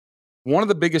One of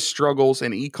the biggest struggles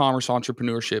in e-commerce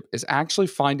entrepreneurship is actually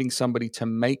finding somebody to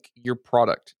make your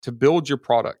product, to build your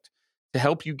product, to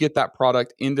help you get that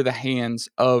product into the hands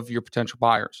of your potential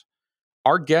buyers.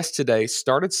 Our guest today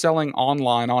started selling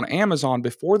online on Amazon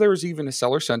before there was even a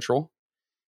Seller Central.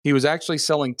 He was actually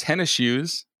selling tennis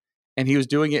shoes, and he was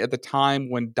doing it at the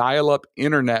time when dial-up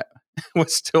internet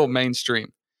was still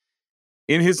mainstream.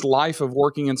 In his life of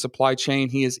working in supply chain,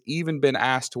 he has even been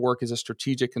asked to work as a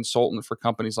strategic consultant for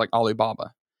companies like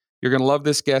Alibaba. You're going to love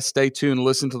this guest. Stay tuned.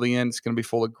 Listen to the end. It's going to be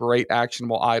full of great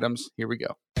actionable items. Here we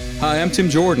go. Hi, I'm Tim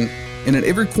Jordan, and in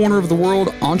every corner of the world,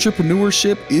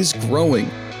 entrepreneurship is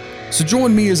growing. So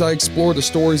join me as I explore the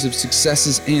stories of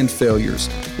successes and failures.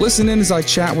 Listen in as I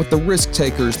chat with the risk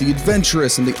takers, the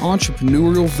adventurous, and the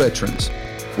entrepreneurial veterans.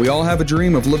 We all have a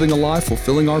dream of living a life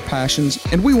fulfilling our passions,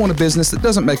 and we want a business that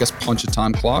doesn't make us punch a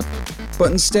time clock, but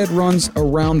instead runs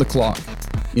around the clock,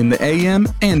 in the AM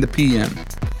and the PM.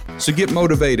 So get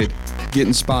motivated, get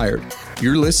inspired.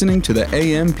 You're listening to the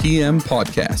AM PM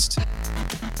podcast.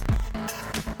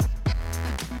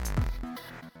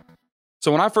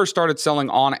 So when I first started selling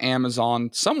on Amazon,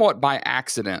 somewhat by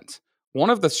accident, one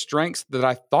of the strengths that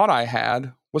I thought I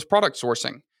had was product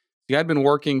sourcing. I'd been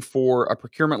working for a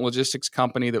procurement logistics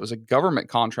company that was a government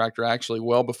contractor actually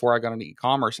well before I got into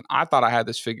e-commerce. And I thought I had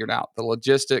this figured out, the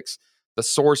logistics, the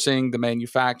sourcing, the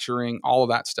manufacturing, all of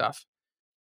that stuff.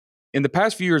 In the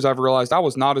past few years, I've realized I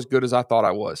was not as good as I thought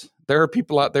I was. There are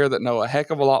people out there that know a heck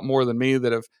of a lot more than me,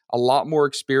 that have a lot more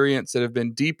experience, that have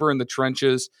been deeper in the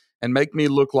trenches and make me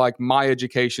look like my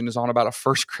education is on about a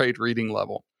first grade reading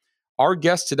level. Our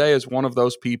guest today is one of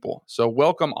those people. So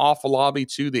welcome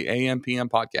Afolabi to the AM/PM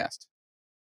podcast.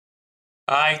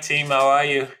 Hi, team. How are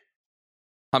you?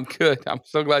 I'm good. I'm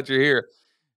so glad you're here.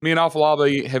 Me and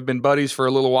Afolabi have been buddies for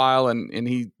a little while, and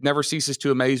he never ceases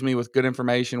to amaze me with good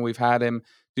information. We've had him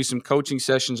do some coaching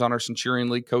sessions on our Centurion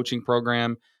League coaching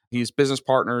program. He's business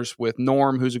partners with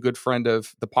Norm, who's a good friend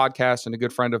of the podcast and a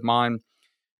good friend of mine.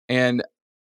 And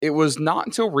it was not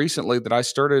until recently that I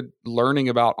started learning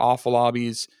about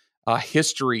Afolabi's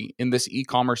history in this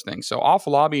e-commerce thing. So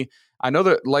Afolabi, I know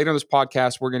that later in this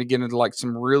podcast, we're going to get into like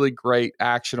some really great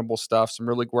actionable stuff, some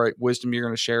really great wisdom you're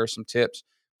going to share, some tips.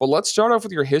 But let's start off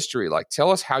with your history. Like, tell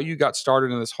us how you got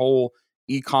started in this whole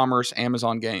e-commerce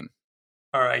Amazon game.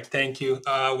 All right. Thank you.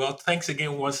 Well, thanks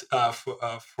again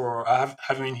for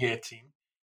having me here, team.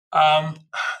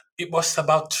 It was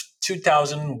about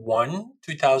 2001,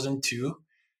 2002.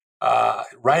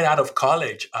 Right out of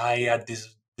college, I had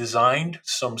designed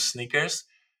some sneakers,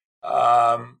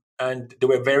 and they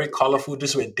were very colorful.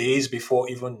 These were days before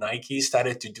even Nike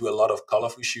started to do a lot of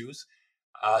colorful shoes.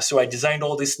 So I designed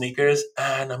all these sneakers,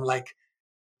 and I'm like,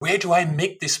 where do I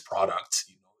make these products?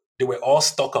 They were all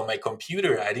stuck on my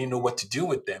computer. I didn't know what to do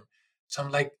with them. So I'm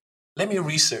like, let me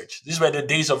research. These were the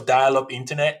days of dial-up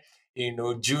internet,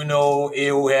 Juno,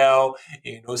 AOL,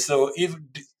 so if,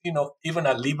 even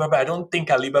Alibaba, I don't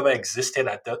think Alibaba existed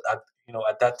at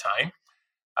that time.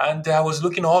 And I was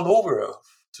looking all over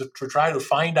to try to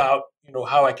find out,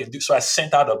 how I can do. So I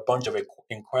sent out a bunch of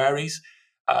inquiries.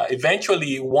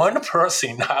 Eventually, one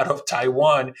person out of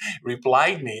Taiwan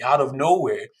replied me out of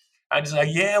nowhere. And it's like,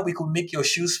 yeah, we could make your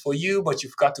shoes for you, but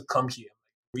you've got to come here.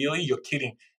 Really? You're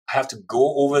kidding. I have to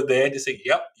go over there. They say,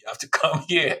 yep, you have to come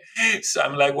here. So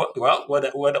I'm like,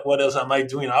 what else am I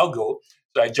doing? I'll go.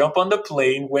 So I jump on the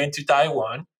plane, went to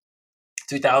Taiwan,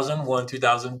 2001,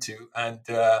 2002, and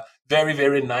very,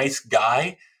 very nice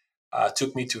guy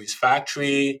took me to his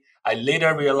factory. I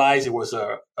later realized it was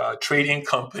a trading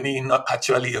company, not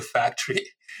actually a factory,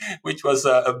 which was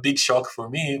a big shock for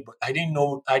me. But I didn't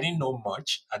know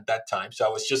much at that time, so I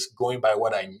was just going by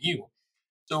what I knew.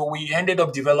 So we ended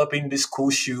up developing these cool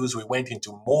shoes. We went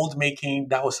into mold making.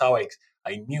 That was how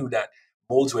I knew that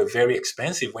molds were very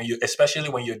expensive. Especially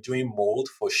when you're doing mold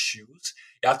for shoes,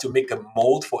 you have to make a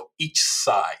mold for each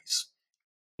size,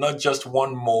 not just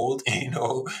one mold.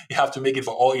 You have to make it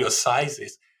for all your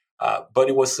sizes. But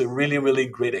it was a really, really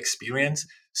great experience.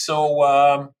 So,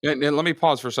 and let me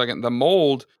pause for a second. The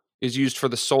mold is used for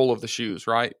the sole of the shoes,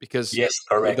 right? Because yes,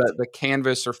 correct. The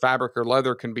canvas or fabric or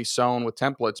leather can be sewn with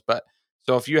templates. But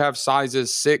so if you have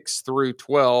sizes 6 through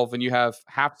 12 and you have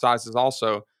half sizes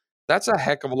also, that's a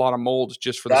heck of a lot of molds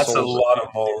just for the That's sole. a lot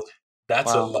of mold.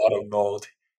 That's a lot of mold.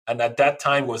 And at that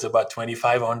time was about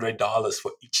 $2,500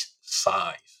 for each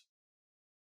size.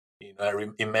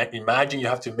 Imagine you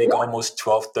have to make almost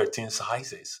 12, 13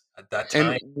 sizes at that time.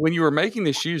 And when you were making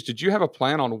the shoes, did you have a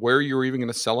plan on where you were even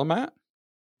going to sell them at?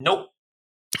 Nope.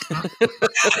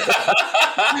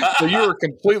 So you were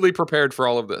completely prepared for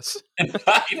all of this.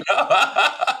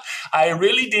 I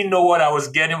really didn't know what I was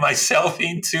getting myself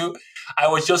into. I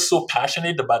was just so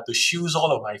passionate about the shoes.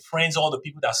 All of my friends, all the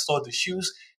people that saw the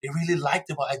shoes, they really liked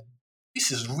them. Like,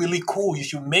 this is really cool. You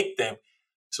should make them.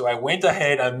 So I went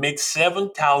ahead and made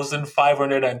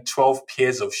 7,512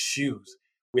 pairs of shoes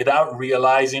without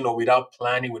realizing or without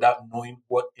planning, without knowing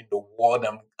what in the world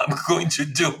I'm going to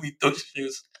do with those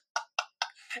shoes.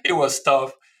 It was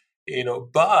tough,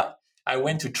 but I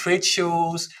went to trade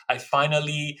shows. I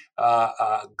finally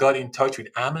got in touch with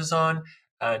Amazon.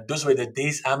 And those were the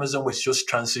days Amazon was just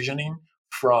transitioning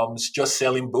from just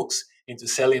selling books into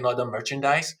selling other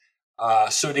merchandise.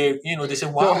 So they said, So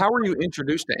wow, how were you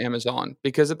introduced to Amazon?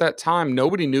 Because at that time,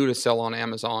 nobody knew to sell on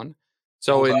Amazon.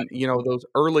 So in, nobody. those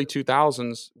early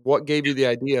 2000s, what gave you the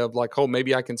idea of like, oh,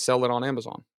 maybe I can sell it on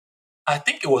Amazon? I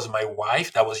think it was my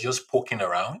wife that was just poking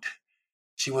around.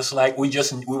 She was like, we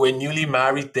were newly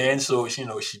married then, so she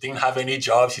didn't have any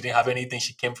job, she didn't have anything.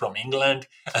 She came from England,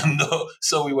 and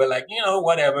so we were like,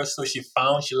 whatever. So she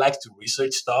likes to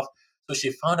research stuff. So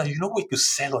she found out, we could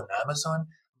sell on Amazon.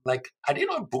 Like, are they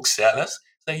not booksellers?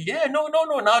 Like, yeah, no.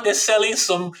 Now they're selling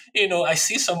some. I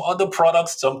see some other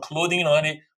products, some clothing on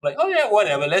it. Like, oh yeah,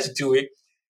 whatever, let's do it.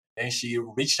 And she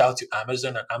reached out to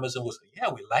Amazon, and Amazon was like, yeah,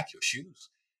 we like your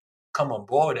shoes, come on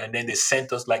board. And then they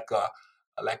sent us like a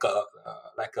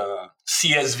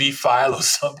CSV file or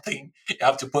something. You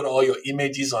have to put all your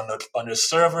images on the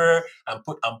server and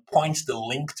point the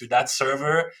link to that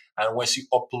server. And once you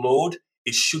upload,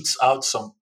 it shoots out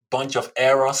some bunch of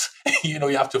errors. You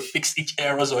have to fix each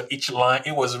errors on each line.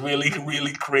 It was really,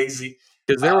 really crazy.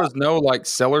 Because there was no like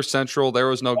Seller Central, there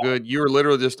was no good. You were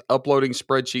literally just uploading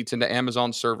spreadsheets into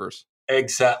Amazon servers.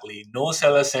 Exactly. No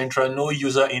seller central, no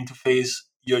user interface.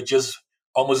 You're just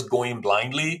almost going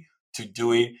blindly to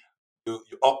do it. You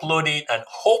upload it and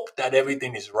hope that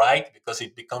everything is right because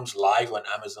it becomes live on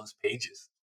Amazon's pages.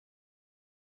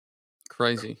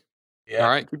 Crazy. All Yeah.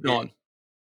 right, keep Yeah. going.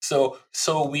 So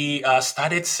we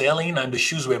started selling and the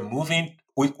shoes were moving.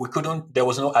 We couldn't, there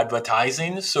was no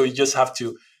advertising. So you just have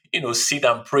to, sit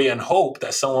and pray and hope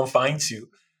that someone finds you.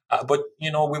 But,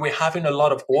 we were having a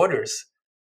lot of orders.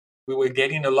 We were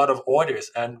getting a lot of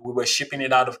orders and we were shipping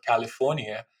it out of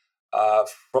California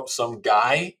from some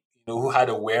guy, who had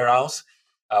a warehouse,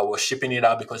 was shipping it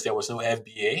out because there was no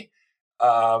FBA.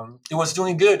 It was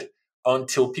doing good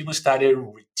until people started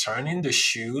returning the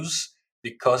shoes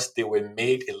because they were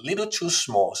made a little too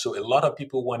small. So a lot of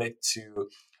people wanted to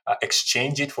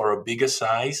exchange it for a bigger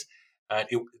size, and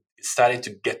it started to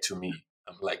get to me.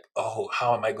 I'm like, oh,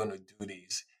 how am I going to do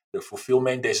this? The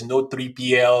fulfillment, there's no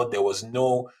 3PL, there was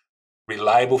no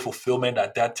reliable fulfillment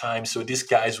at that time. So these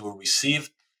guys will receive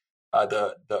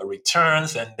the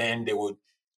returns, and then they would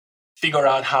figure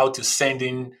out how to send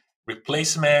in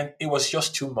replacement. It was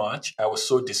just too much. I was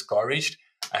so discouraged.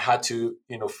 I had to,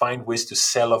 find ways to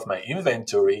sell off my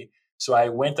inventory. So I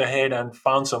went ahead and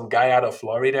found some guy out of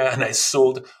Florida, and I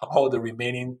sold all the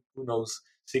remaining,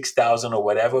 6,000 or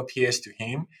whatever pairs to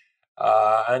him.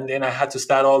 And then I had to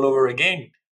start all over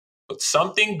again. But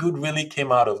something good really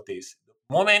came out of this.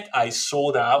 The moment I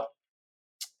sold out,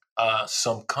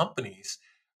 some companies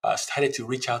started to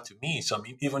reach out to me.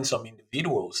 Even some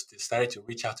individuals, they started to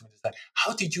reach out to me. They said,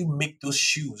 "How did you make those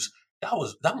shoes?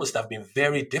 That must have been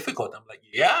very difficult." I'm like,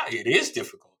 "Yeah, it is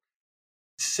difficult."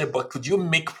 She said, "But could you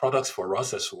make products for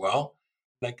us as well?"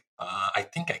 Like, I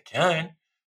think I can.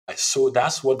 So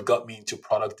that's what got me into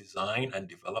product design and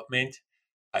development.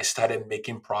 I started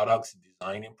making products,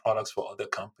 designing products for other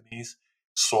companies,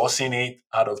 sourcing it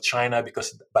out of China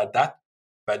because by that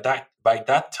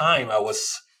time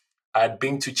I had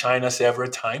been to China several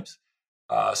times.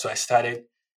 So I started,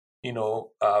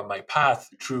 my path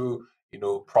through,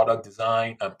 product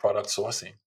design and product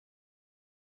sourcing.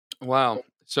 Wow.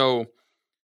 So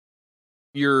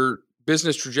your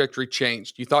business trajectory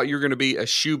changed. You thought you were going to be a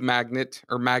shoe magnet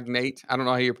or magnate. I don't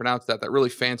know how you pronounce that. That really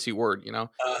fancy word,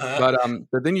 Uh-huh.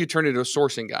 But then you turned into a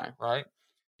sourcing guy, right?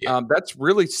 Yeah. That's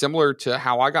really similar to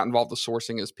how I got involved with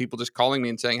sourcing. Is people just calling me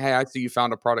and saying, "Hey, I see you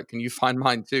found a product. Can you find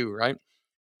mine too?" Right?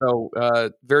 So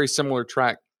very similar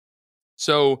track.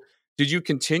 So did you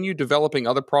continue developing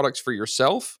other products for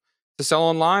yourself to sell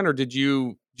online, or did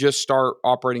you just start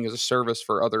operating as a service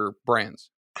for other brands?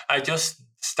 I just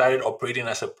started operating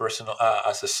as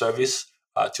a service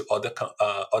to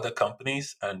other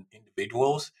companies and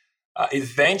individuals.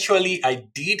 Eventually, I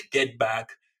did get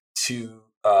back to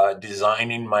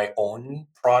designing my own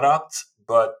products,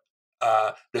 but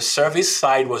the service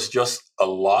side was just a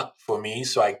lot for me,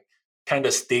 so I kind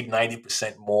of stayed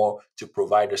 90% more to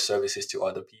provide the services to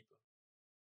other people.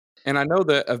 And I know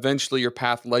that eventually your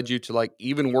path led you to like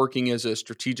even working as a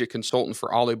strategic consultant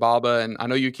for Alibaba. And I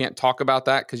know you can't talk about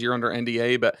that because you're under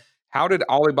NDA, but how did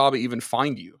Alibaba even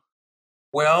find you?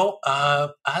 Well,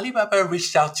 Alibaba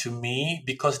reached out to me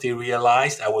because they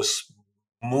realized I was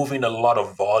moving a lot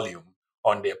of volume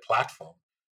on their platform.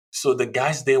 So the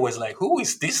guys there was like, "Who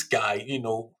is this guy?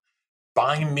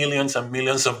 Buying millions and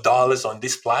millions of dollars on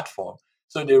this platform."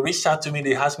 So they reached out to me.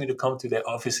 They asked me to come to their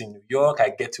office in New York. I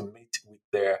get to meet with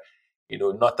their,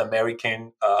 North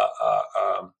American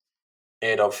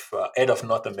head of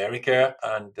North America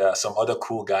and some other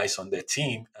cool guys on their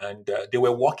team, and they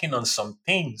were working on some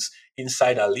things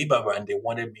inside Alibaba, and they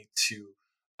wanted me to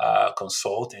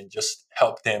consult and just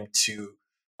help them to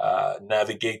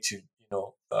navigate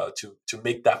to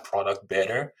make that product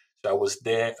better. So I was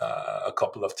there a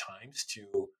couple of times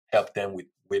to help them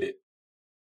with it.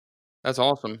 That's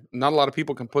awesome. Not a lot of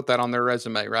people can put that on their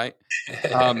resume, right?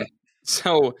 Um,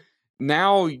 so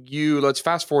now let's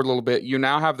fast forward a little bit. You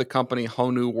now have the company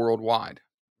Honu Worldwide,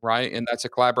 right? And that's a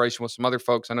collaboration with some other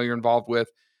folks I know you're involved with,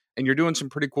 and you're doing some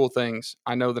pretty cool things.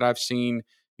 I know that I've seen,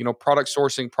 product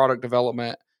sourcing, product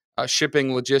development,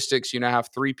 shipping, logistics. You now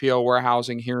have 3PL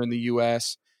warehousing here in the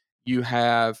US. You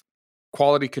have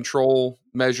quality control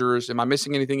measures. Am I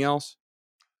missing anything else?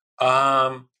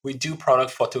 We do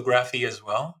product photography as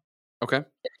well. Okay.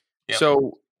 Yep.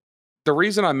 So the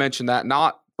reason I mentioned that,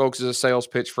 not folks as a sales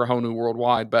pitch for Honu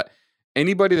Worldwide, but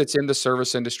anybody that's in the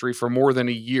service industry for more than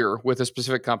a year with a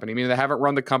specific company, meaning they haven't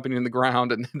run the company in the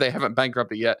ground and they haven't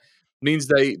bankrupted yet, means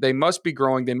they must be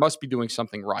growing, they must be doing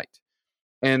something right.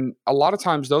 And a lot of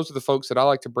times those are the folks that I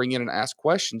like to bring in and ask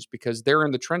questions because they're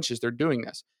in the trenches, they're doing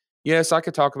this. Yes, I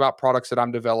could talk about products that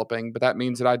I'm developing, but that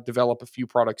means that I develop a few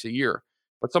products a year.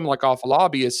 But someone like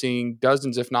Lobby is seeing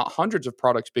dozens, if not hundreds, of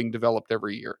products being developed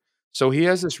every year. So he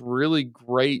has this really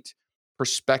great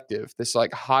perspective, this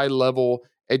like high level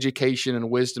education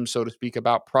and wisdom, so to speak,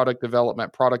 about product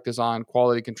development, product design,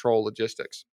 quality control,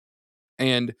 logistics.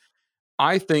 And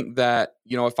I think that,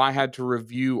 if I had to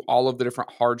review all of the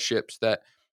different hardships that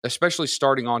especially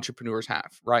starting entrepreneurs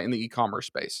have, right, in the e-commerce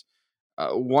space,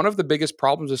 one of the biggest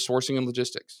problems is sourcing and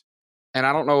logistics. And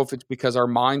I don't know if it's because our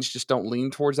minds just don't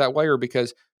lean towards that way or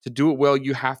because to do it well,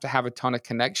 you have to have a ton of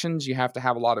connections, you have to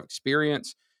have a lot of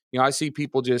experience. I see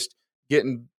people just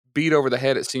getting beat over the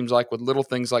head, it seems like, with little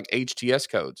things like HTS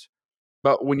codes.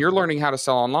 But when you're learning how to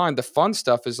sell online, the fun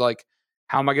stuff is like,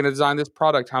 how am I going to design this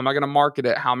product? How am I going to market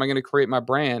it? How am I going to create my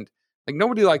brand? Like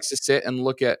nobody likes to sit and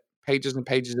look at pages and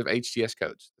pages of HTS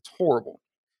codes. It's horrible.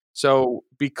 So,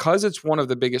 because it's one of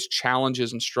the biggest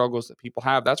challenges and struggles that people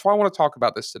have, that's why I want to talk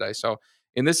about this today. So,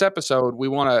 in this episode, we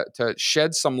want to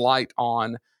shed some light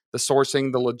on the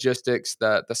sourcing, the logistics,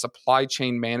 the supply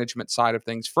chain management side of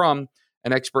things from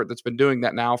an expert that's been doing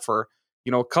that now for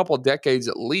a couple of decades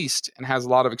at least and has a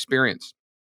lot of experience.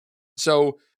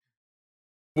 So,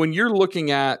 when you're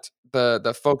looking at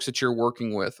the folks that you're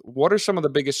working with, what are some of the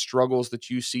biggest struggles that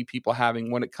you see people having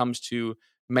when it comes to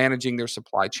managing their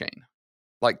supply chain?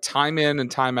 Like time in and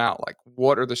time out, like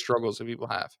what are the struggles that people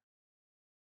have?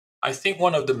 I think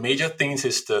one of the major things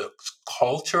is the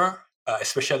culture,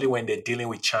 especially when they're dealing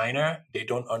with China. They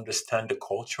don't understand the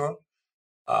culture.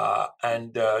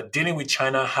 And dealing with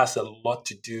China has a lot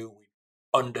to do with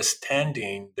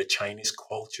understanding the Chinese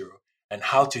culture and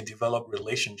how to develop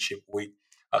relationship with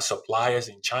suppliers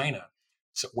in China.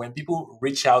 So when people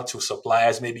reach out to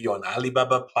suppliers, maybe on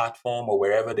Alibaba platform or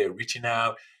wherever they're reaching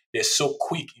out, they're so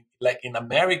quick. Like in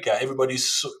America,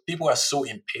 people are so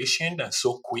impatient and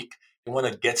so quick. They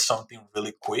want to get something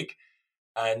really quick,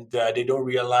 and they don't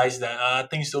realize that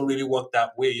things don't really work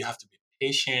that way. You have to be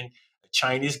patient. A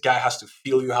Chinese guy has to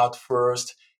feel you out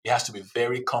first. He has to be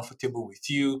very comfortable with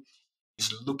you.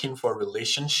 He's looking for a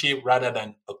relationship rather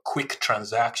than a quick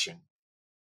transaction.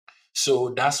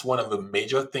 So that's one of the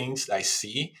major things I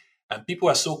see. And people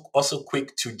are so also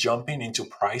quick to jumping into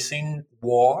pricing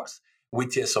wars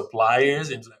with their suppliers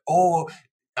and it's like, oh,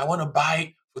 I want to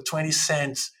buy for 20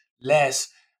 cents less.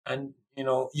 And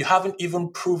you haven't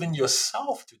even proven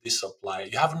yourself to this supplier.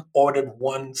 You haven't ordered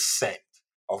 1 cent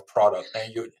of product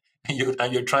and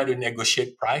you're trying to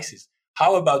negotiate prices.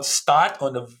 How about start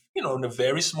on a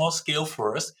very small scale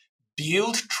first,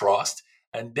 build trust,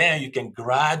 and then you can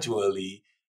gradually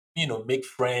make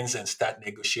friends and start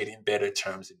negotiating better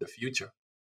terms in the future.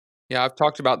 Yeah, I've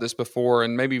talked about this before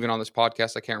and maybe even on this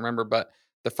podcast, I can't remember, but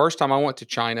the first time I went to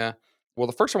China, well,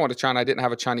 the first time I went to China, I didn't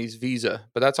have a Chinese visa,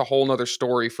 but that's a whole nother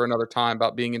story for another time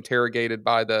about being interrogated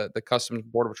by the Customs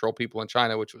and Border Patrol people in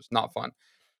China, which was not fun.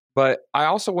 But I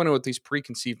also went in with these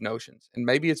preconceived notions. And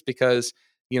maybe it's because,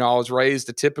 I was raised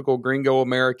a typical gringo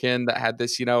American that had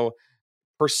this,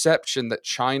 perception that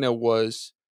China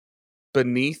was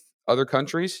beneath other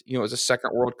countries. It was a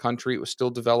second world country. It was still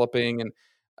developing and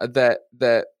that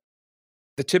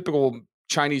the typical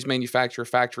Chinese manufacturer,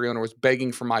 factory owner was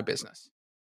begging for my business.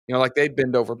 Like they'd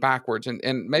bend over backwards. And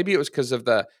maybe it was because of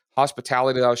the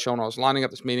hospitality that I was showing when I was lining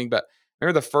up this meeting. But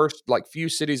remember the first few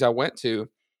cities I went to,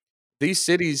 these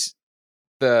cities,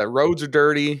 the roads are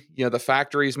dirty, the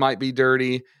factories might be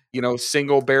dirty,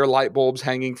 single bare light bulbs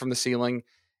hanging from the ceiling.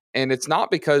 And it's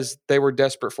not because they were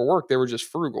desperate for work, they were just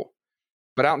frugal.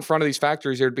 But out in front of these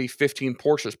factories, there'd be 15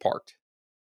 Porsches parked.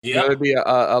 There'd be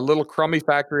a little crummy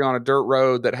factory on a dirt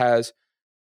road that has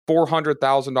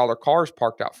 $400,000 cars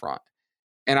parked out front.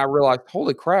 And I realized,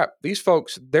 holy crap, these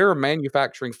folks, they're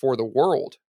manufacturing for the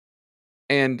world.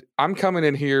 And I'm coming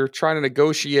in here trying to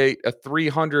negotiate a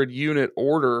 300 unit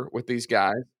order with these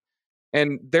guys.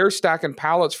 And they're stacking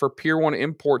pallets for Pier 1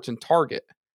 imports and Target.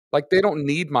 They don't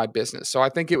need my business. So I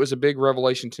think it was a big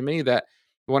revelation to me that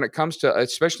when it comes to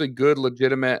especially good,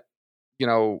 legitimate,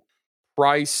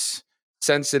 price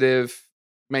sensitive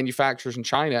manufacturers in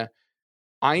China,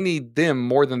 I need them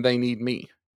more than they need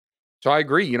me. So I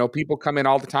agree. People come in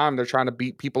all the time. They're trying to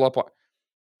beat people up.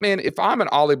 Man, if I'm an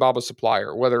Alibaba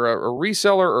supplier, whether a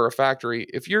reseller or a factory,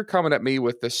 if you're coming at me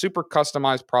with the super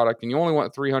customized product and you only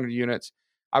want 300 units,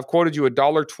 I've quoted you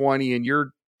 $1.20 and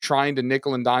you're trying to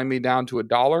nickel and dime me down to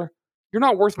 $1, you're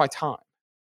not worth my time.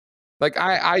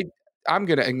 I'm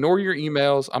going to ignore your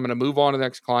emails. I'm going to move on to the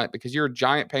next client because you're a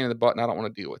giant pain in the butt and I don't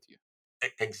want to deal with you.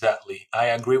 Exactly. I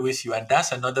agree with you. And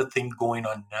that's another thing going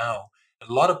on now.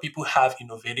 A lot of people have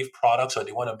innovative products or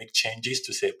they want to make changes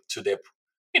to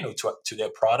their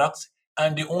products,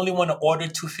 and they only want to order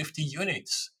 250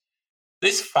 units.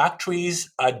 These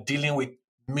factories are dealing with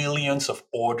millions of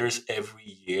orders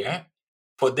every year.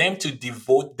 For them to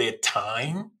devote their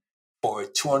time for a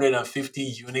 250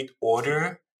 unit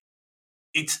order,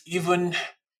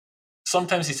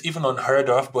 sometimes it's even unheard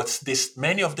of, but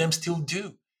many of them still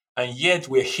do. And yet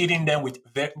we're hitting them with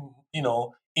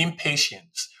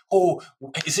impatience. Oh,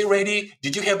 is it ready?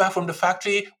 Did you hear back from the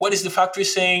factory? What is the factory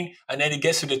saying? And then it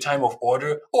gets to the time of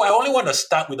order. Oh, I only want to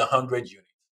start with 100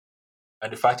 units.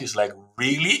 And the factory is like,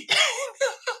 really?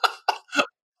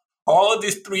 All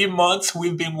these 3 months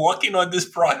we've been working on this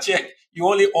project, you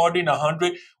only ordering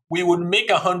 100. We would make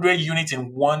 100 units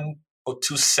in 1 or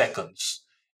 2 seconds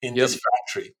in this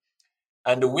factory.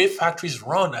 And the way factories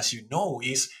run, as you know,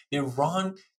 is they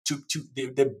run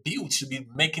they're built to be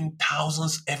making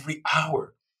thousands every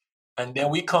hour. And then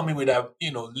we come in with a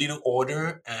little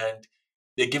order and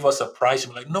they give us a price.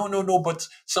 We're like, no, but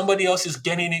somebody else is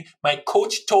getting it. My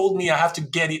coach told me I have to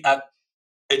get it at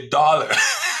 $1.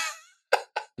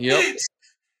 Yep.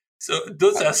 So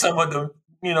those are some of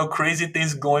the crazy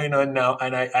things going on now.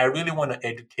 And I really want to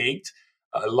educate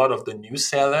a lot of the new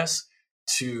sellers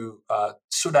to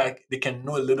so that they can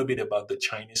know a little bit about the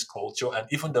Chinese culture and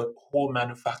even the whole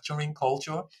manufacturing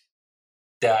culture,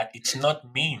 that it's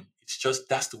not mean. It's just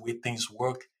that's the way things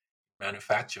work in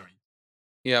manufacturing.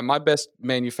 Yeah, my best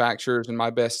manufacturers and my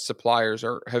best suppliers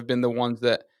have been the ones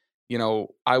that,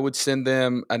 I would send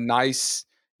them a nice,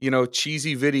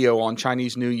 cheesy video on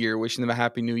Chinese New Year, wishing them a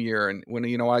happy New Year. And when,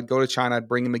 I'd go to China, I'd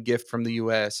bring them a gift from the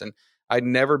US and I'd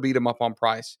never beat them up on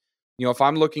price. If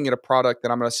I'm looking at a product that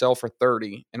I'm going to sell for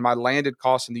 30 and my landed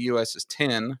cost in the US is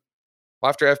 10, well,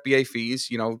 after FBA fees,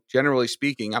 generally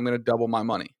speaking, I'm going to double my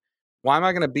money. Why am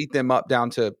I going to beat them up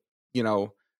down to, to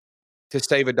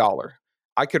save $1?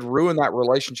 I could ruin that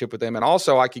relationship with them. And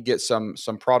also I could get some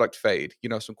product fade,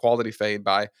 some quality fade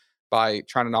by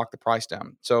trying to knock the price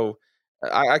down. So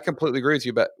I completely agree with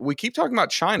you, but we keep talking about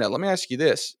China. Let me ask you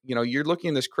this, you're looking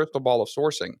in this crystal ball of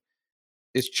sourcing.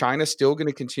 Is China still going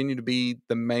to continue to be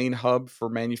the main hub for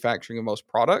manufacturing of most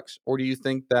products? Or do you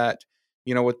think that,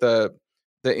 with the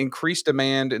increased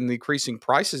demand and the increasing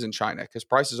prices in China, because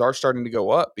prices are starting to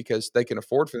go up because they can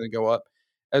afford for them to go up,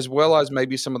 as well as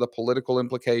maybe some of the political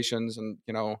implications and,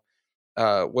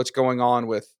 what's going on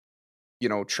with,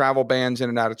 travel bans in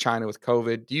and out of China with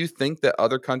COVID. Do you think that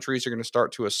other countries are going to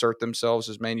start to assert themselves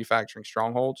as manufacturing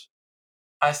strongholds?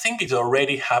 I think it's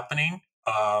already happening.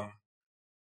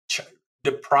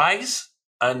 The price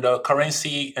and the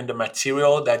currency and the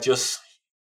material that just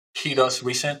hit us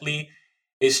recently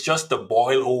is just the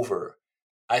boil over.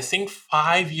 I think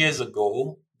 5 years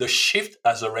ago, the shift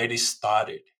has already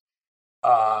started.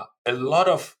 A lot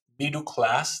of middle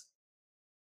class,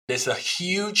 there's a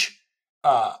huge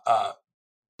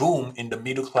boom in the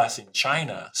middle class in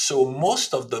China. So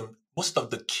most of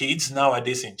the kids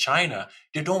nowadays in China,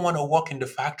 they don't want to work in the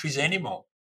factories anymore.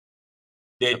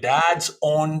 Their dads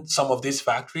own some of these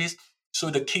factories, so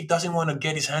the kid doesn't want to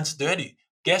get his hands dirty.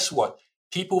 Guess what?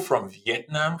 People from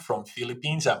Vietnam, from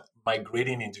Philippines are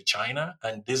migrating into China,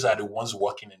 and these are the ones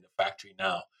working in the factory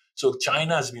now. So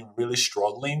China has been really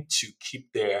struggling to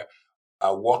keep their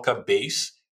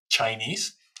worker-based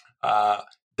Chinese.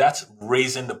 That's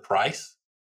raising the price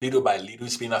little by little.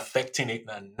 It's been affecting it,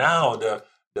 and now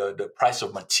the price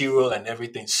of material and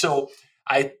everything. So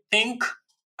I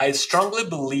strongly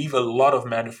believe a lot of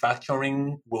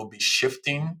manufacturing will be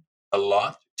shifting a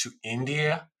lot to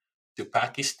India, to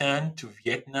Pakistan, to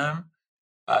Vietnam,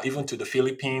 even to the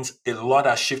Philippines. A lot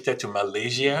has shifted to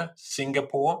Malaysia,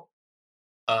 Singapore,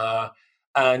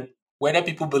 and whether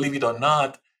people believe it or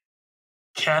not,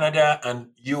 Canada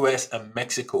and US and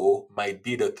Mexico might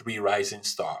be the three rising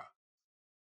star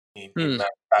in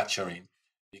manufacturing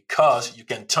because you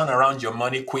can turn around your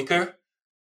money quicker,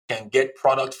 can get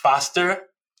product faster.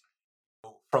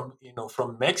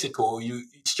 From Mexico, you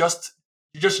just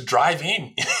drive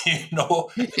in,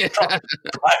 truck Yeah.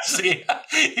 drives in.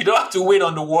 You don't have to wait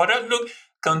on the water. Look,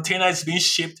 container is being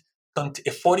shipped. A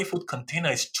 40-foot container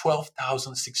is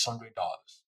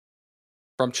 $12,600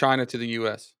 From China to the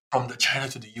US. from the China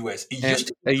to the US. It And used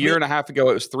to a be year and a half ago,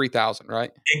 it was 3,000,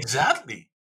 right? exactly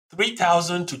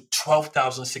 3,000 to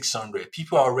 12,600.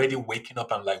 People are already waking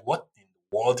up and like, what in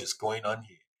the world is going on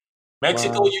here?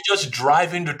 Mexico, Wow. you just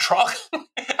drive in the truck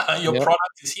and your Yep.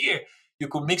 product is here. You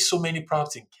could make so many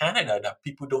products in Canada that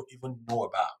people don't even know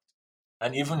about.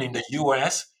 And even in the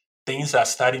US, things are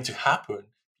starting to happen.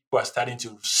 People are starting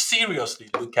to seriously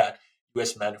look at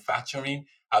US manufacturing.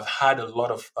 I've had a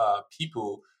lot of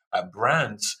people,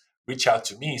 brands, reach out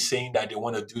to me saying that they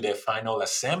want to do their final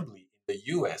assembly in the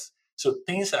US. So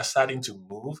things are starting to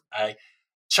move.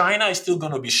 China is still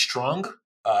going to be strong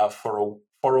for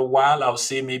a while. I'll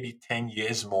say maybe 10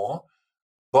 years more.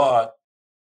 But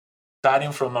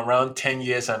starting from around 10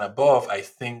 years and above, I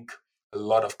think a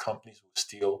lot of companies will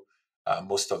steal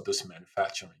most of this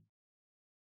manufacturing.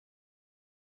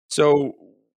 So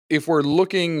if we're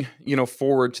looking,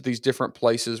 forward to these different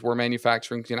places where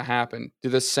manufacturing is going to happen, do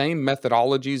the same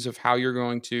methodologies of how you're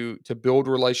going to build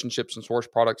relationships and source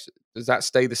products, does that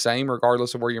stay the same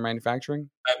regardless of where you're manufacturing?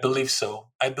 I believe so.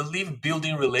 I believe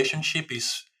building relationship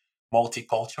is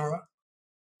multicultural.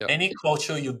 Yep. Any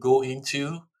culture you go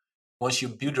into, once you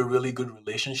build a really good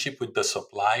relationship with the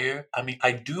supplier, I mean,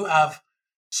 I do have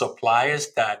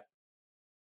suppliers that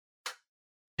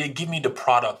they give me the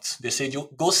product. They say, you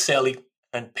go sell it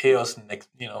and pay us next,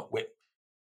 with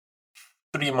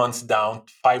 3 months down,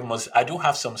 5 months. I do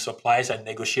have some suppliers I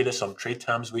negotiated some trade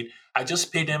terms with. I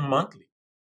just pay them monthly.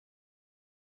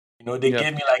 They Yep.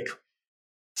 gave me like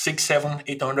six, seven,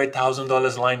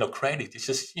 $800,000 line of credit. It's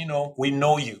just, we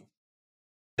know you.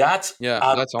 That's Yeah.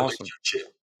 our That's awesome.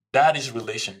 relationship. That is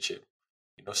relationship.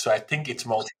 So I think it's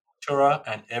multicultural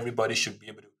and everybody should be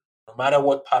able to, no matter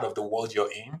what part of the world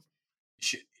you're in,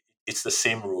 it's the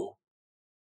same rule.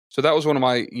 So that was one of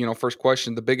my, first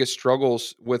questions. The biggest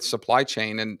struggles with supply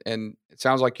chain, and it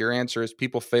sounds like your answer is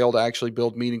people fail to actually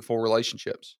build meaningful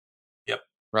relationships, Yep.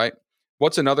 right?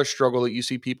 What's another struggle that you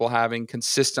see people having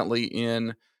consistently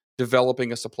in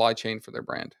developing a supply chain for their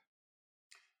brand?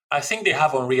 I think they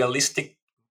have unrealistic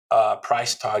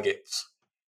price targets.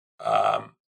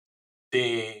 Um,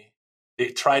 they they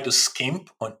try to skimp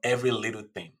on every little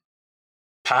thing.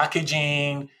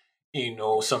 Packaging,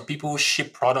 some people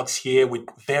ship products here with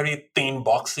very thin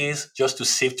boxes just to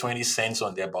save 20 cents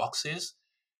on their boxes.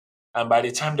 And by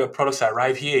the time the products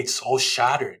arrive here, it's all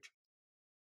shattered,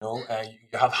 and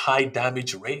you have high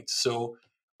damage rates. So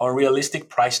unrealistic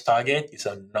price target is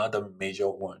another major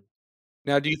one.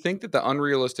 Now, do you think that the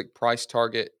unrealistic price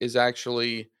target is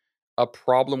actually a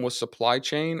problem with supply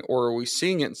chain, or are we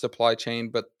seeing it in supply chain,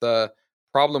 but the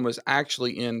problem is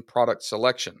actually in product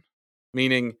selection?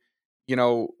 Meaning,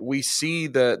 we see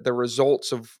the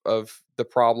results of the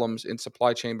problems in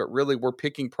supply chain, but really we're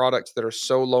picking products that are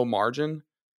so low margin,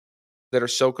 that are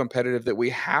so competitive that we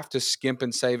have to skimp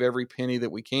and save every penny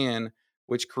that we can,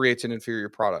 which creates an inferior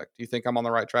product. Do you think I'm on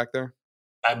the right track there?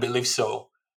 I believe so,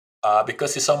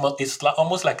 because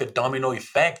almost like a domino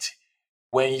effect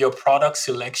when your product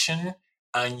selection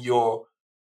and your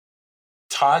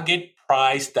target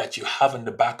price that you have in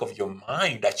the back of your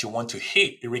mind that you want to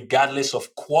hit, regardless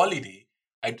of quality.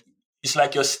 I, it's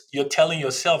like you're telling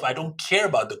yourself, I don't care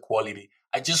about the quality.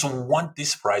 I just want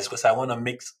this price because I want to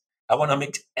make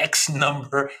X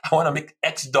number. I want to make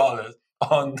X dollars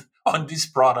on this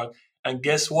product. And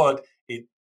guess what? It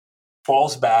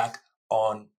falls back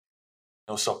on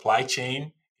supply chain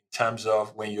in terms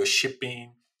of when you're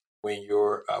shipping, when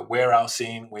you're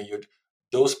warehousing, when you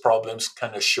those problems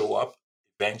kind of show up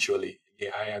eventually.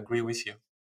 Yeah, I agree with you.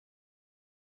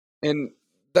 And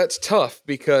that's tough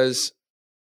because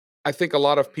I think a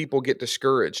lot of people get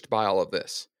discouraged by all of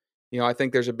this. I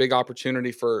think there's a big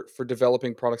opportunity for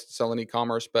developing products to sell in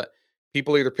e-commerce, but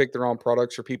People either pick the wrong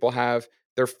products or people have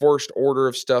their first order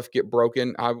of stuff get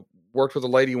broken. I worked with a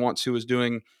lady once who was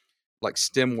doing like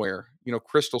stemware,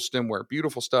 crystal stemware,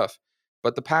 beautiful stuff.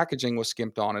 But the packaging was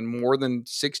skimped on, and more than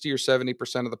 60 or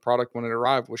 70% of the product when it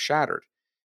arrived was shattered.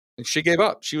 And she gave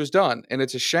up. She was done. And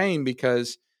it's a shame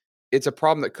because it's a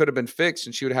problem that could have been fixed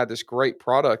and she would have had this great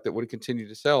product that would have continued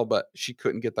to sell, but she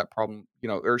couldn't get that problem,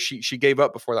 or she gave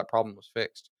up before that problem was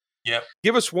fixed. Yep.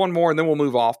 Give us one more and then we'll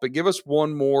move off, but give us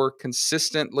one more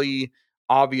consistently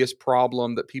obvious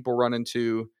problem that people run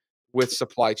into with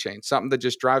supply chain, something that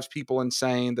just drives people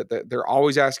insane, that they're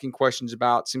always asking questions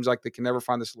about. Seems like they can never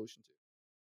find the solution to.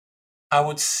 I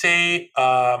would say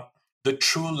the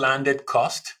true landed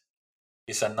cost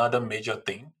is another major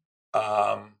thing.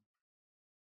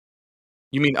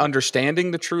 You mean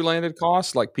understanding the true landed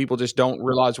cost? Like people just don't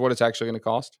realize what it's actually going to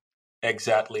cost?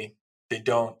 Exactly. They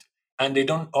don't. And they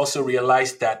don't also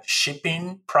realize that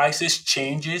shipping price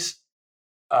changes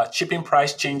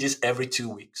every 2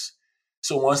 weeks.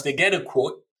 So once they get a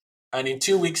quote and in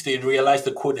 2 weeks they realize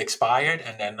the quote expired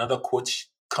and another quote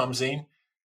comes in,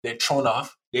 they're thrown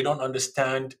off. They don't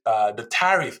understand the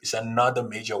tariff is another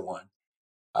major one.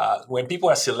 When people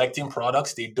are selecting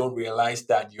products, they don't realize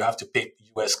that you have to pay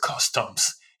U.S.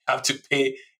 customs. You have to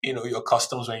pay, your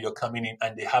customs when you're coming in,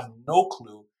 and they have no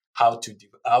clue how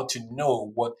to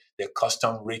know what their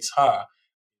custom rates are.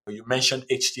 You mentioned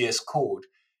HTS code.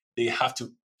 They have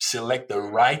to select the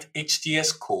right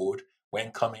HTS code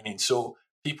when coming in. So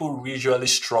people usually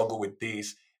struggle with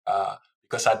this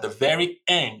because at the very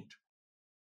end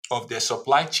of their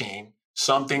supply chain,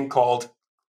 something called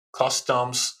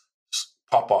customs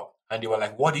pop up, and they were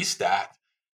like, "What is that?"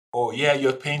 "Oh, yeah,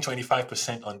 you're paying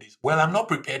 25% on this." Well, I'm not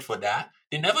prepared for that.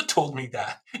 They never told me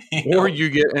that. Or you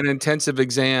get an intensive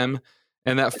exam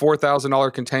and that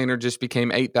 $4,000 container just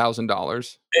became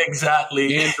 $8,000.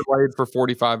 Exactly. And delayed for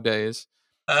 45 days.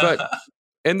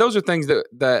 And those are things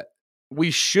that we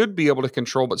should be able to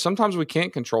control, but sometimes we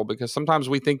can't control because sometimes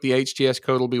we think the HTS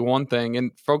code will be one thing.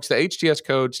 And folks, the HTS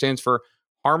code stands for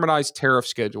Harmonized Tariff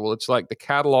Schedule. It's like the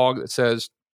catalog that says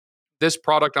this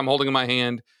product I'm holding in my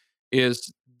hand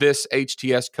is this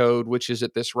HTS code, which is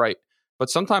at this rate. But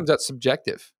sometimes that's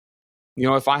subjective.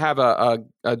 If I have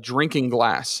a drinking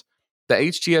glass, the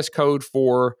HTS code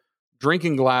for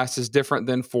drinking glass is different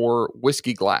than for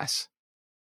whiskey glass.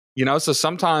 So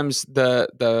sometimes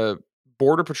the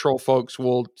Border Patrol folks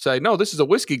will say, "No, this is a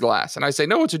whiskey glass." And I say,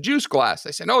 "No, it's a juice glass."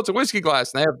 They say, "No, it's a whiskey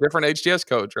glass." And they have different HTS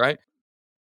codes, right?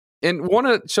 And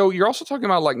so you're also talking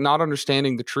about like not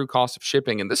understanding the true cost of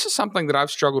shipping. And this is something that I've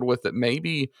struggled with that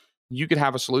maybe you could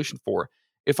have a solution for.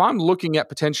 If I'm looking at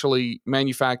potentially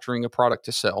manufacturing a product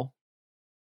to sell,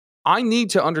 I need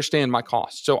to understand my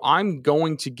costs. So I'm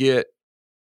going to get,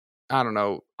 I don't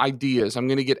know, ideas. I'm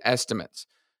going to get estimates.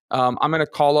 I'm going to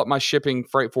call up my shipping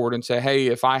freight forward and say, "Hey,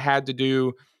 if I had to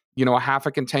do, a half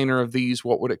a container of these,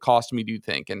 what would it cost me, do you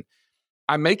think?" And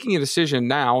I'm making a decision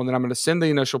now, and then I'm going to send the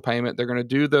initial payment. They're going to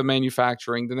do the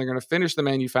manufacturing. Then they're going to finish the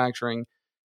manufacturing.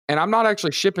 And I'm not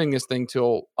actually shipping this thing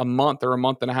till a month or a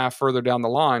month and a half further down the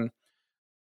line.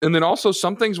 And then also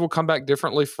some things will come back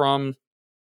differently from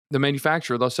the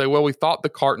manufacturer. They'll say, "Well, we thought the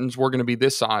cartons were going to be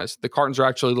this size. The cartons are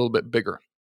actually a little bit bigger."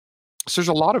 So there's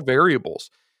a lot of variables.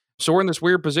 So we're in this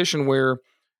weird position where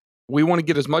we want to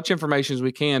get as much information as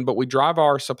we can, but we drive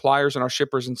our suppliers and our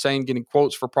shippers insane getting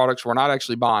quotes for products we're not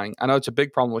actually buying. I know it's a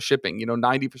big problem with shipping.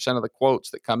 90% of the quotes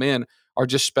that come in are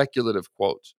just speculative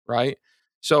quotes, right?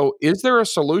 So is there a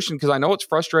solution? Because I know it's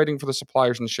frustrating for the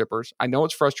suppliers and the shippers. I know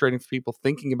it's frustrating for people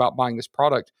thinking about buying this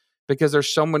product because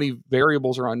there's so many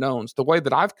variables or unknowns. The way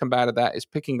that I've combated that is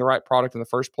picking the right product in the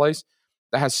first place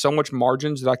that has so much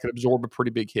margins that I could absorb a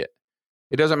pretty big hit.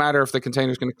 It doesn't matter if the container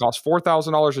is going to cost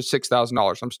 $4,000 or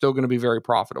 $6,000. I'm still going to be very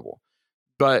profitable.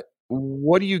 But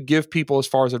what do you give people as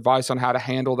far as advice on how to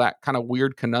handle that kind of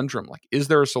weird conundrum? Like, is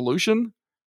there a solution?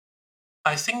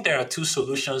 I think there are two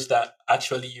solutions that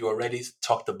actually you already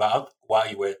talked about while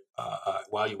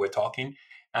you were talking.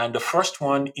 And the first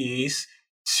one is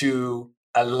to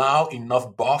allow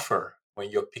enough buffer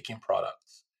when you're picking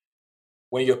products.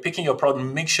 When you're picking your product,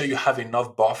 make sure you have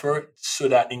enough buffer so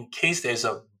that in case there's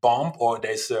a bump or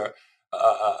there's a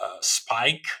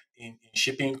spike in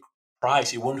shipping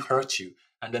price, it won't hurt you.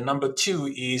 And the number two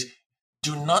is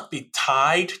do not be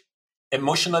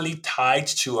emotionally tied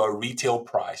to a retail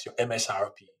price, your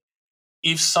MSRP.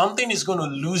 If something is going to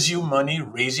lose you money,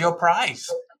 raise your price.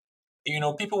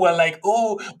 People were like,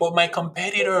 "Oh, but my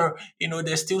competitor,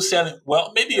 they're still selling."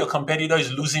 Well, maybe your competitor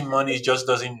is losing money, just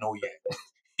doesn't know yet.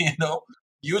 you know,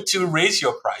 you to raise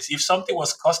your price. If something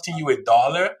was costing you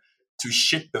 $1 to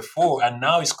ship before, and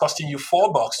now it's costing you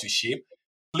 $4 to ship,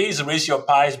 please raise your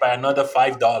price by another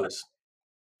 $5.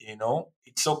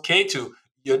 It's okay to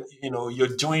you're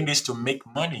doing this to make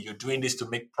money. You're doing this to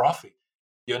make profit.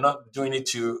 You're not doing it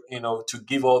to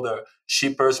give all the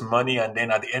shippers money, and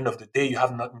then at the end of the day you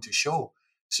have nothing to show.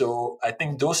 So I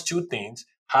think those two things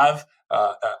have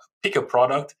pick a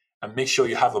product and make sure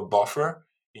you have a buffer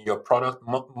in your product,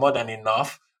 more than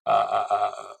enough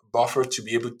buffer to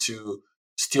be able to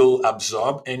still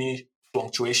absorb any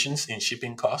fluctuations in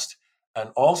shipping cost, and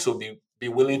also be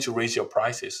willing to raise your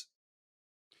prices.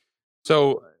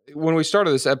 So when we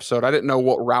started this episode, I didn't know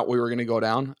what route we were going to go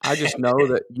down. I just know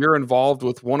that you're involved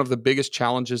with one of the biggest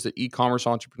challenges that e-commerce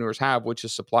entrepreneurs have, which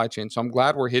is supply chain. So I'm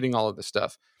glad we're hitting all of this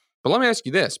stuff. But let me ask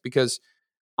you this, because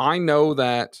I know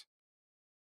that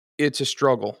it's a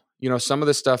struggle. Some of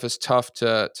this stuff is tough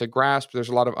to grasp. There's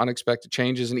a lot of unexpected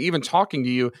changes. And even talking to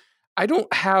you, I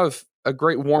don't have a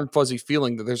great warm, fuzzy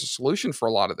feeling that there's a solution for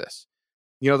a lot of this.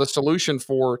 The solution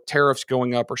for tariffs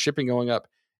going up or shipping going up,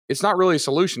 it's not really a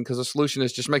solution, because the solution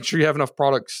is just make sure you have enough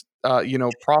products,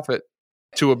 profit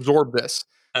to absorb this.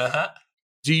 Uh-huh.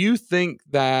 Do you think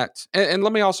that, and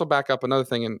let me also back up another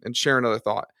thing and share another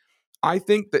thought. I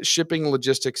think that shipping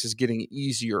logistics is getting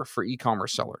easier for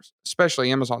e-commerce sellers,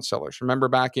 especially Amazon sellers. Remember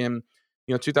back in,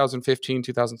 2015,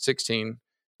 2016,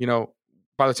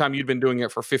 by the time you'd been doing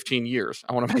it for 15 years,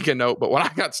 I want to make a note, but when I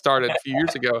got started a few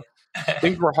years ago,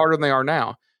 things were harder than they are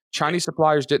now. Chinese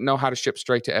suppliers didn't know how to ship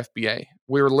straight to FBA.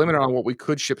 We were limited on what we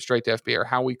could ship straight to FBA or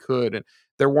how we could. And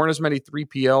there weren't as many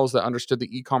 3PLs that understood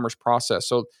the e-commerce process.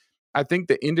 So I think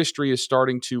the industry is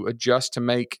starting to adjust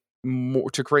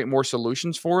to create more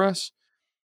solutions for us,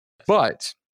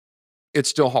 but it's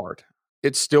still hard.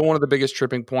 It's still one of the biggest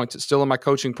tripping points. It's still in my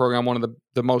coaching program, one of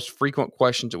the most frequent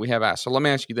questions that we have asked. So let me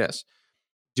ask you this.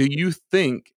 Do you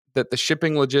think that the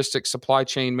shipping, logistics, supply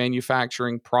chain,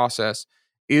 manufacturing process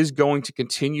is going to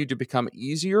continue to become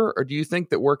easier? Or do you think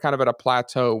that we're kind of at a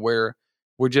plateau where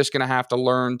we're just going to have to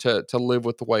learn to live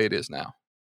with the way it is now?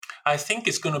 I think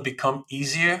it's going to become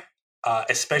easier,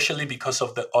 especially because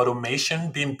of the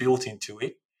automation being built into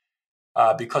it,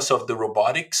 because of the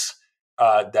robotics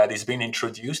that is being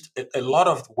introduced. A lot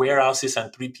of warehouses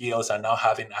and 3PLs are now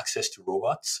having access to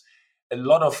robots. A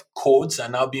lot of codes are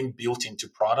now being built into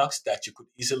products that you could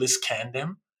easily scan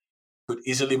them, could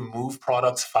easily move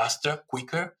products faster,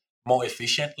 quicker, more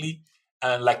efficiently.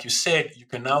 And like you said, you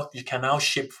can now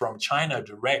ship from China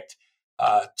direct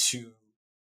to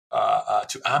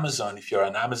Amazon if you're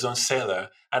an Amazon seller.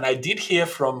 And I did hear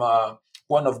from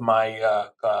one of my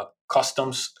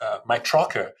customs, my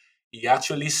trucker. He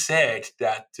actually said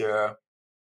that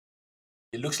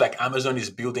it looks like Amazon is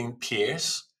building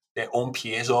piers, their own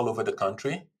piers all over the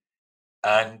country.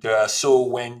 And so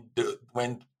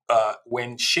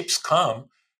when ships come,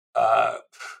 uh,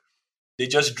 they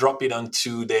just drop it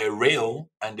onto their rail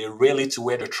and they rail it to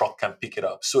where the truck can pick it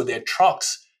up. So their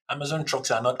trucks, Amazon trucks,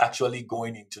 are not actually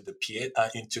going into the pier,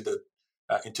 into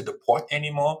the port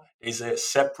anymore. There's a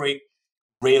separate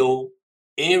rail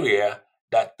area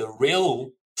that the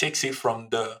rail takes it from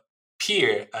the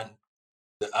pier, and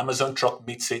the Amazon truck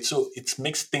meets it. So it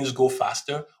makes things go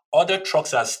faster. Other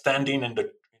trucks are standing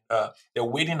they're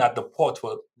waiting at the port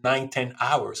for 9, 10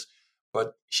 hours.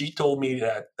 But she told me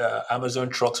that Amazon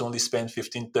trucks only spend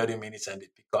 15, 30 minutes and they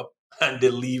pick up and they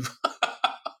leave.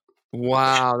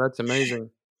 Wow, that's amazing.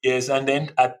 Yes. And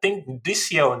then I think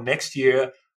this year or next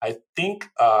year, I think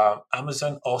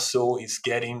Amazon also is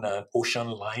getting an ocean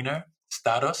liner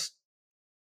status.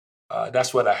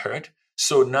 That's what I heard.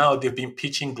 So now they've been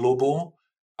pitching global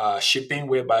shipping,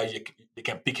 whereby they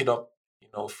can pick it up,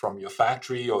 from your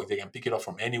factory, or they can pick it up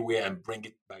from anywhere and bring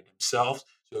it by themselves.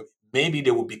 So maybe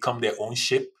they will become their own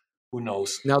ship. Who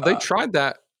knows? Now, they tried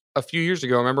that a few years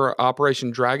ago. Remember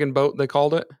Operation Dragon Boat, they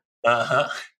called it? Uh-huh.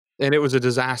 And it was a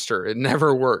disaster. It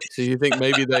never worked. So you think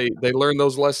maybe they learned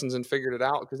those lessons and figured it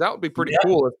out? Because that would be pretty Yeah.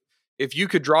 cool if you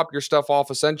could drop your stuff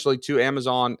off essentially to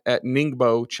Amazon at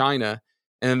Ningbo, China,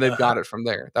 and then they've Uh-huh. got it from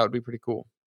there. That would be pretty cool.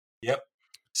 Yep.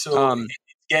 So Um, it's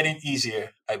getting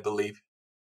easier, I believe.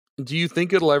 do you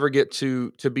think it'll ever get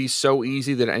to be so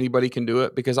easy that anybody can do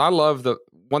it? Because I love the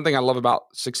one thing I love about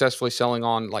successfully selling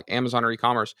on like Amazon or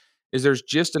e-commerce is there's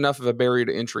just enough of a barrier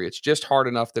to entry. It's just hard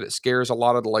enough that it scares a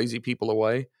lot of the lazy people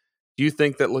away. Do you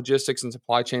think that logistics and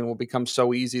supply chain will become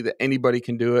so easy that anybody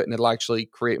can do it and it'll actually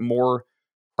create more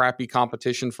crappy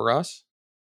competition for us?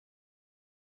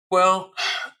 Well,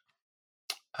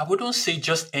 I wouldn't say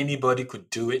just anybody could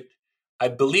do it. I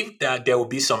believe that there will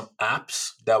be some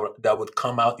apps that would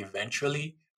come out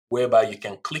eventually, whereby you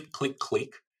can click, click,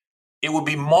 click. It would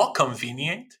be more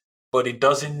convenient, but it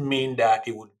doesn't mean that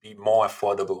it would be more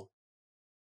affordable.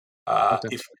 Okay.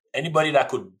 If anybody that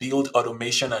could build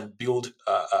automation and build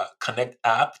a connect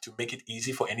app to make it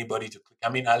easy for anybody to click. I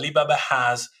mean, Alibaba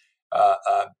has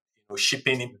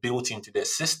shipping built into their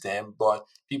system, but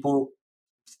people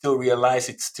still realize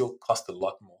it still costs a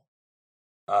lot more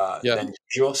Yeah, than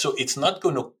usual. So it's not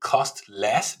going to cost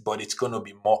less, but it's going to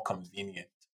be more convenient.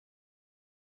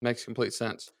 makes complete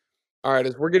sense. All right,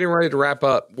 as we're getting ready to wrap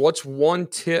up, what's one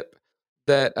tip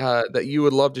that that you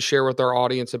would love to share with our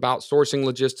audience about sourcing,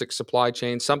 logistics, supply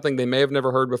chain? Something they may have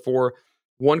never heard before.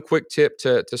 One quick tip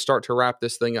to start to wrap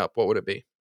this thing up. What would it be?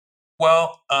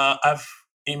 Well, I've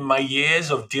in my years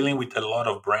of dealing with a lot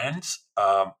of brands,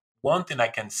 one thing I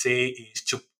can say is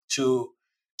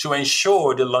to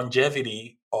ensure the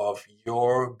longevity of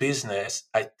your business.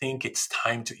 I think it's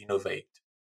time to innovate.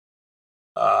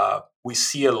 We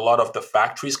see a lot of the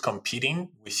factories competing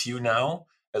with you now.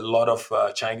 A lot of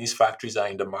Chinese factories are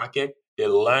in the market. They're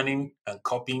learning and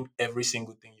copying every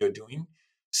single thing you're doing.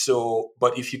 So,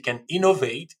 but if you can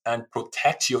innovate and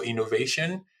protect your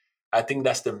innovation, I think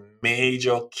that's the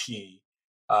major key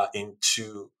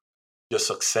into your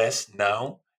success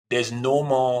now. There's no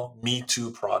more Me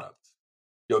Too product.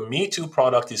 Your Me Too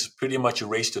product is pretty much a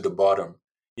race to the bottom.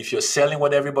 If you're selling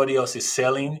what everybody else is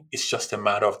selling, it's just a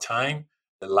matter of time.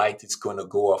 The light is going to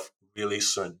go off really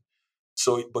soon.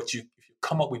 So, but if you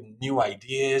come up with new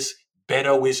ideas,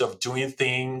 better ways of doing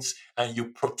things, and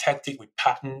you protect it with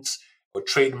patents or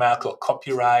trademark or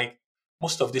copyright,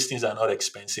 most of these things are not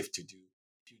expensive to do.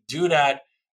 If you do that,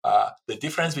 the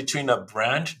difference between a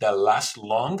brand that lasts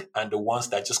long and the ones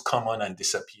that just come on and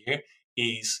disappear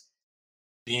is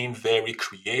being very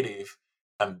creative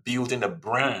and building a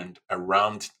brand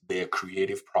around their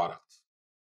creative products.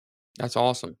 That's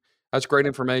awesome. That's great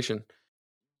information.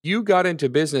 You got into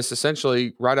business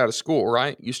essentially right out of school,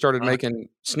 right? You started Mhm. making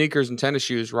sneakers and tennis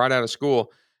shoes right out of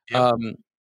school. Yep. Um,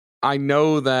 I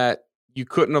know that you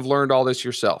couldn't have learned all this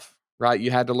yourself, right?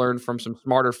 You had to learn from some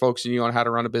smarter folks than you on how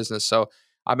to run a business. So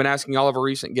I've been asking all of our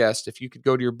recent guests if you could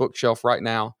go to your bookshelf right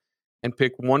now and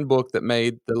pick one book that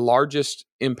made the largest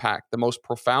impact, the most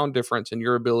profound difference in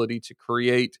your ability to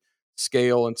create,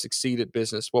 scale, and succeed at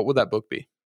business, what would that book be?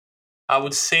 I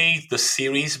would say the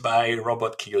series by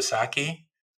Robert Kiyosaki,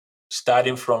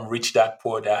 starting from Rich Dad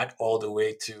Poor Dad all the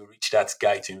way to Rich Dad's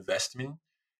Guide to Investment.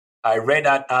 I read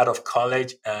that out of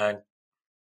college, and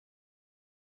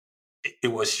it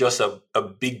was just a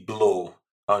big blow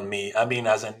on me. I mean,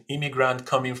 as an immigrant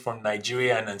coming from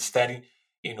Nigeria and then studying,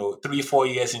 3, 4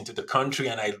 years into the country,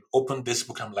 and I opened this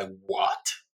book, I'm like, what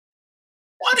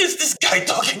is this guy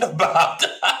talking about?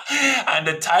 And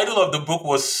the title of the book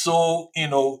was so,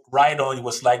 right on. It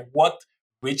was like what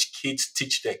rich kids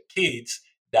teach their kids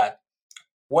that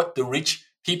what the rich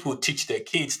people teach their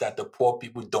kids that the poor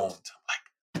people don't. I'm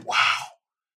like, wow.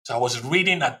 So I was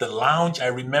reading at the lounge. I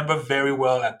remember very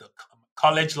well at the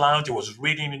college lounge, I was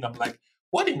reading it. I'm like,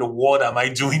 what in the world am I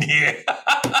doing here?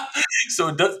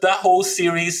 So that whole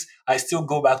series, I still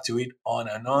go back to it on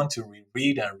to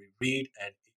reread and reread,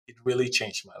 and it really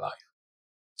changed my life.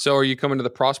 So are you coming to the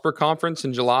Prosper Conference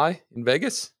in July in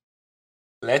Vegas?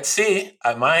 Let's see.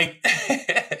 I might.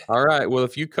 All right. Well,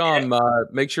 if you Yeah. come,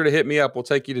 make sure to hit me up. We'll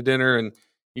take you to dinner and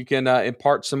you can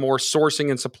impart some more sourcing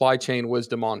and supply chain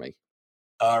wisdom on me.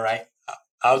 All right.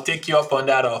 I'll take you up on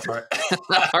that offer.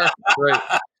 All right. Great.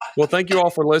 Well, thank you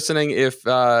all for listening. If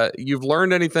you've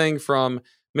learned anything from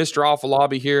Mr.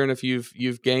 Afolabi here, and if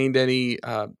you've gained any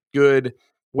good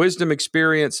wisdom,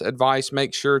 experience, advice,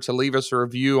 make sure to leave us a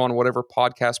review on whatever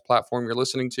podcast platform you're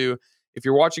listening to. If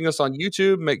you're watching us on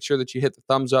YouTube, make sure that you hit the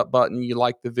thumbs up button, you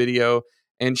like the video,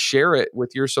 and share it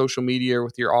with your social media or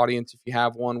with your audience if you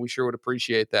have one. We sure would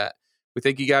appreciate that. We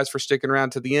thank you guys for sticking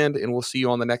around to the end, and we'll see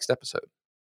you on the next episode.